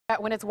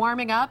When it's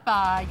warming up,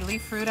 you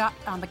leave fruit out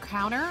on the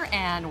counter,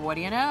 and what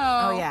do you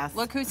know? Oh, yes.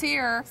 Look who's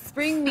here.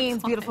 Spring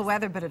means beautiful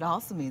weather, but it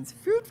also means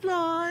fruit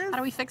flies. How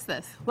do we fix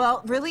this?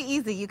 Well, really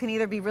easy. You can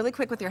either be really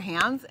quick with your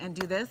hands and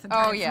do this and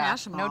try and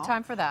smash them all. No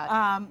time for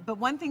that. But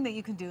one thing that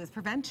you can do is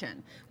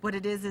prevention. What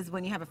it is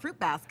when you have a fruit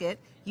basket,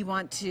 you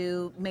want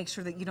to make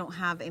sure that you don't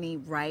have any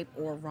ripe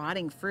or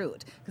rotting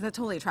fruit, because that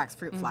totally attracts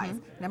fruit flies,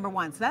 number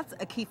one. So that's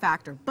a key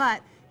factor.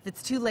 But if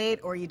it's too late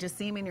or you just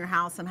see them in your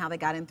house, somehow they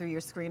got in through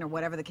your screen or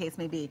whatever the case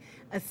may be,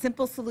 a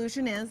simple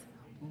solution is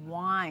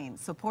wine.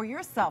 So pour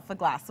yourself a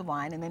glass of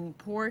wine and then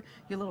pour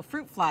your little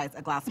fruit flies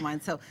a glass of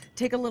wine. So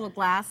take a little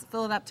glass,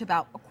 fill it up to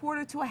about a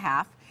quarter to a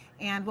half,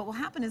 and what will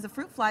happen is the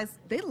fruit flies,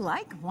 they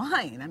like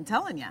wine, I'm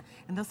telling you.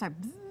 And they'll start,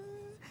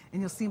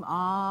 and you'll see them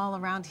all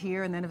around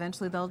here, and then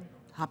eventually they'll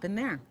hop in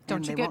there.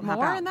 Don't you get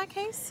more in that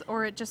case,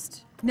 or it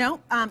just... No,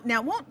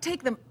 now it won't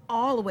take them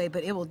all away,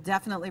 but it will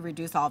definitely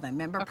reduce all of them.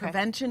 Remember,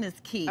 prevention is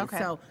key.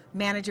 So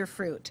manage your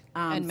fruit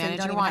and so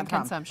manage your wine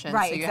consumption.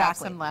 Right, so you exactly. have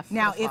some left.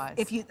 Now, for the flies.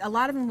 if you, a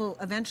lot of them will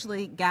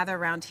eventually gather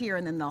around here,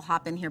 and then they'll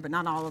hop in here, but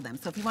not all of them.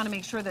 So if you want to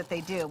make sure that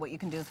they do, what you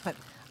can do is put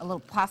a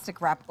little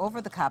plastic wrap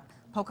over the cup,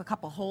 poke a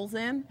couple holes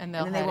in, and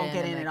then they won't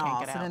get in at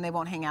all. So then they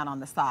won't hang out on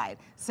the side.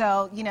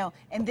 So, you know,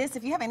 and this,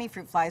 if you have any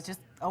fruit flies,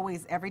 just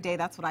always, every day,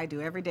 that's what I do.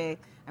 Every day,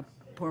 I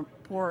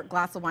pour a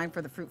glass of wine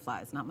for the fruit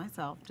flies, not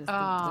myself, just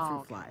the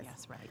fruit flies.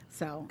 Yes, right.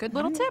 So good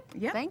little tip.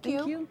 Yeah, thank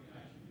you.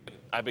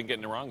 I've been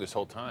getting it wrong this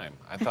whole time.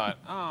 I thought,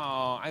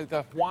 I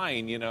thought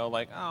wine, you know,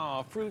 like,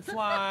 fruit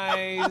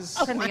flies.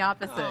 And the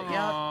opposite,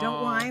 yeah.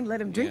 Don't whine, let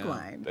them drink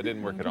wine. That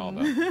didn't work at all,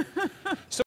 though.